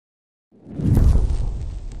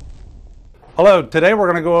Hello, today we're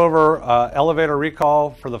going to go over elevator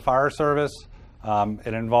recall for the fire service.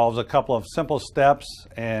 It involves a couple of simple steps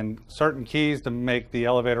and certain keys to make the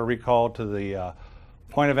elevator recall to the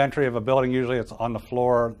point of entry of a building. Usually it's on the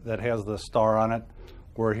floor that has the star on it.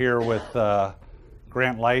 We're here with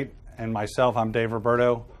Grant Light and myself. I'm Dave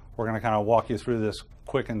Roberto. We're going to kind of walk you through this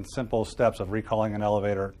quick and simple steps of recalling an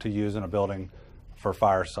elevator to use in a building for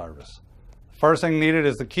fire service. First thing needed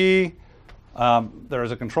is the key. There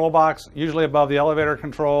is a control box, usually above the elevator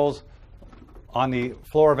controls. On the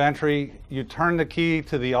floor of entry, you turn the key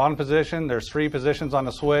to the on position. There's 3 positions on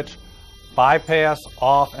the switch: bypass,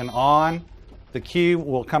 off, and on. The key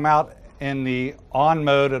will come out in the on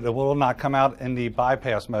mode. It will not come out in the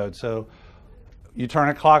bypass mode. So you turn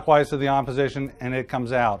it clockwise to the on position and it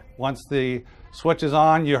comes out. Once the switch is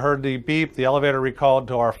on, you heard the beep, the elevator recalled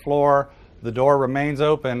to our floor. The door remains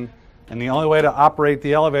open. And the only way to operate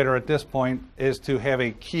the elevator at this point is to have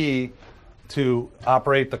a key to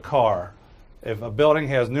operate the car. If a building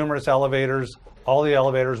has numerous elevators, all the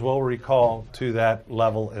elevators will recall to that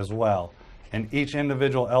level as well. And each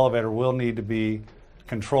individual elevator will need to be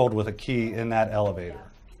controlled with a key in that elevator.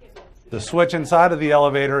 The switch inside of the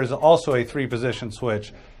elevator is also a 3-position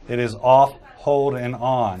switch. It is off, hold, and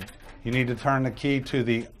on. You need to turn the key to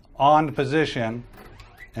the on position,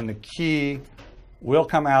 and the key will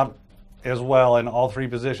come out as well in all 3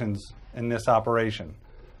 positions in this operation.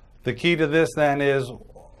 The key to this then is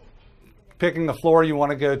picking the floor you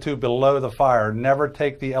want to go to below the fire. Never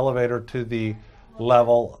take the elevator to the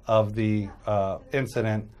level of the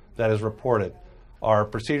incident that is reported. Our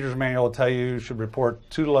procedures manual will tell you should report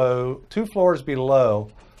 2 floors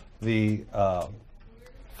below the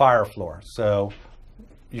fire floor. So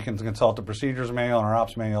you can consult the procedures manual and our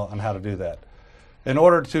ops manual on how to do that. In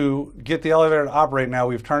order to get the elevator to operate now,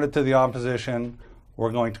 we've turned it to the on position.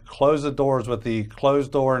 We're going to close the doors with the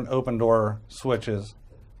closed door and open door switches.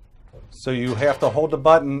 So you have to hold the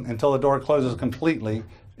button until the door closes completely.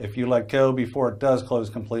 If you let go before it does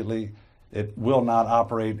close completely, it will not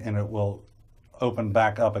operate and it will open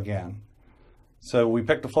back up again. So we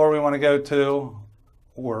pick the floor we want to go to.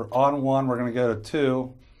 We're on 1, we're going to go to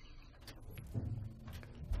 2.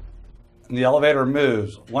 And the elevator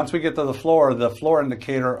moves. Once we get to the floor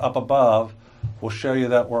indicator up above will show you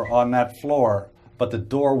that we're on that floor, but the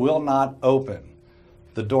door will not open.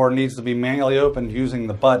 The door needs to be manually opened using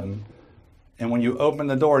the button. And when you open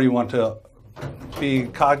the door, you want to be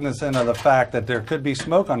cognizant of the fact that there could be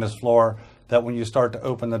smoke on this floor, that when you start to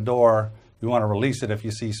open the door, you want to release it if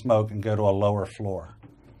you see smoke and go to a lower floor.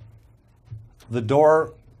 The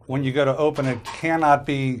door, when you go to open it, cannot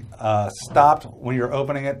be stopped when you're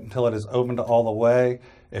opening it until it is opened all the way.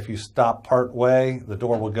 If you stop part way, the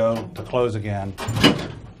door will go to close again.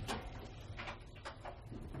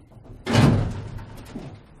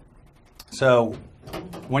 So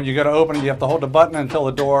when you go to open it, you have to hold the button until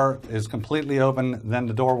the door is completely open, then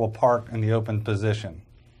the door will park in the open position.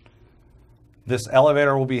 This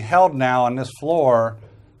elevator will be held now on this floor.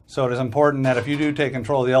 So it is important that if you do take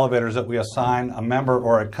control of the elevators, that we assign a member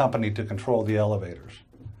or a company to control the elevators.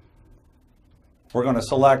 We're going to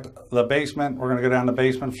select the basement. We're going to go down the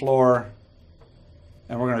basement floor,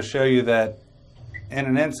 and we're going to show you that in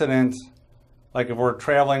an incident, like if we're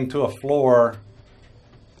traveling to a floor,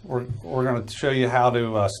 we're going to show you how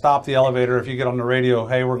to stop the elevator. If you get on the radio,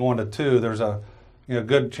 hey, we're going to 2, there's a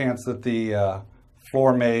good chance that the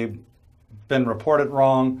floor may have been reported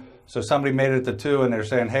wrong. So somebody made it to 2 and they're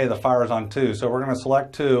saying, hey, the fire's on 2. So we're going to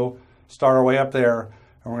select 2, start our way up there,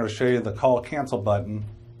 and we're going to show you the call cancel button.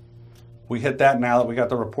 We hit that now that we got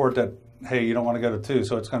the report that, hey, you don't want to go to 2.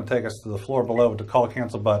 So it's going to take us to the floor below with the call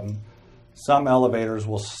cancel button. Some elevators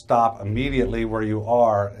will stop immediately where you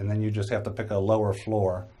are, and then you just have to pick a lower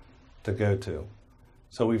floor to go to.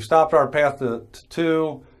 So we've stopped our path to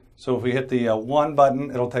 2. So if we hit the 1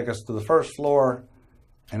 button, it'll take us to the first floor.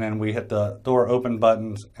 And then we hit the door open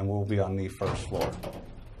buttons and we'll be on the first floor.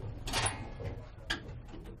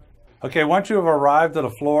 Okay, once you have arrived at a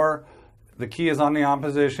floor, the key is on the on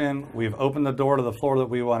position. We've opened the door to the floor that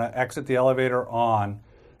we want to exit the elevator on.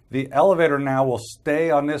 The elevator now will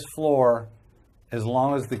stay on this floor as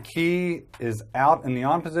long as the key is out in the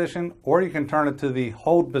on position, or you can turn it to the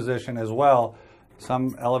hold position as well.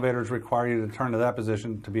 Some elevators require you to turn to that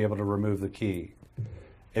position to be able to remove the key.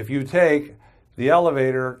 If you take the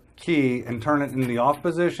elevator key and turn it in the off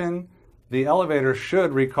position, the elevator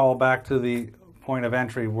should recall back to the point of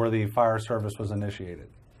entry where the fire service was initiated.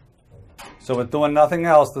 So with doing nothing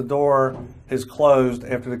else, the door is closed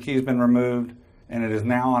after the key's been removed, and it is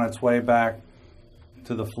now on its way back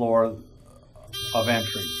to the floor of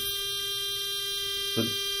entry. The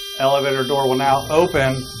elevator door will now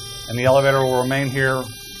open and the elevator will remain here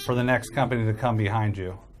for the next company to come behind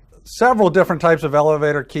you. Several different types of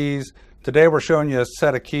elevator keys. Today we're showing you a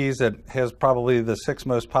set of keys that has probably the 6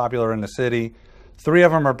 most popular in the city. 3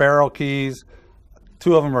 of them are barrel keys,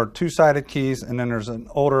 2 of them are two-sided keys, and then there's an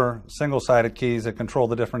older single-sided keys that control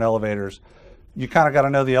the different elevators. You kind of got to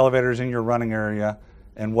know the elevators in your running area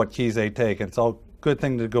and what keys they take. It's a good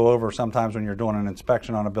thing to go over sometimes when you're doing an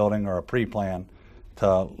inspection on a building or a pre-plan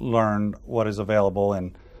to learn what is available,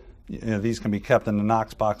 and these can be kept in the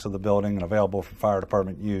Knox box of the building and available for fire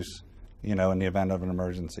department use, in the event of an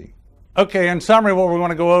emergency. Okay, in summary, what we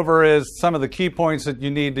want to go over is some of the key points that you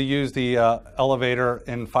need to use the elevator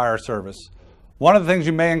in fire service. One of the things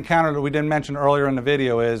you may encounter that we didn't mention earlier in the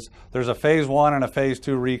video is there's a phase 1 and a phase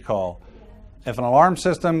 2 recall. If an alarm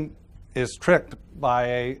system is tricked by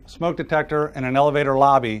a smoke detector in an elevator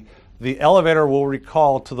lobby, the elevator will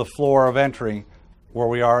recall to the floor of entry where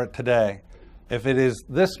we are today. If it is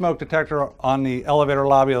this smoke detector on the elevator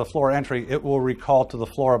lobby of the floor entry, it will recall to the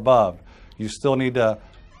floor above. You still need to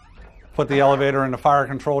put the elevator into fire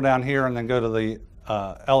control down here and then go to the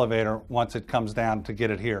elevator once it comes down to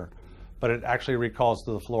get it here. But it actually recalls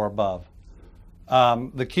to the floor above.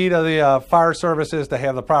 The key to the fire service is to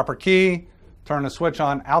have the proper key, turn the switch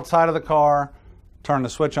on outside of the car, turn the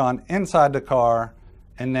switch on inside the car,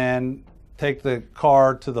 and then take the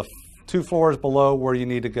car to the 2 floors below where you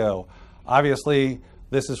need to go. Obviously,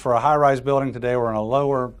 this is for a high-rise building. Today we're in a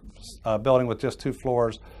lower building with just 2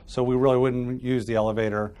 floors, so we really wouldn't use the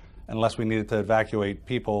elevator unless we needed to evacuate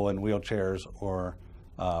people in wheelchairs or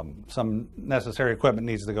some necessary equipment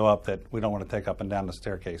needs to go up that we don't want to take up and down the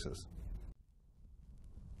staircases.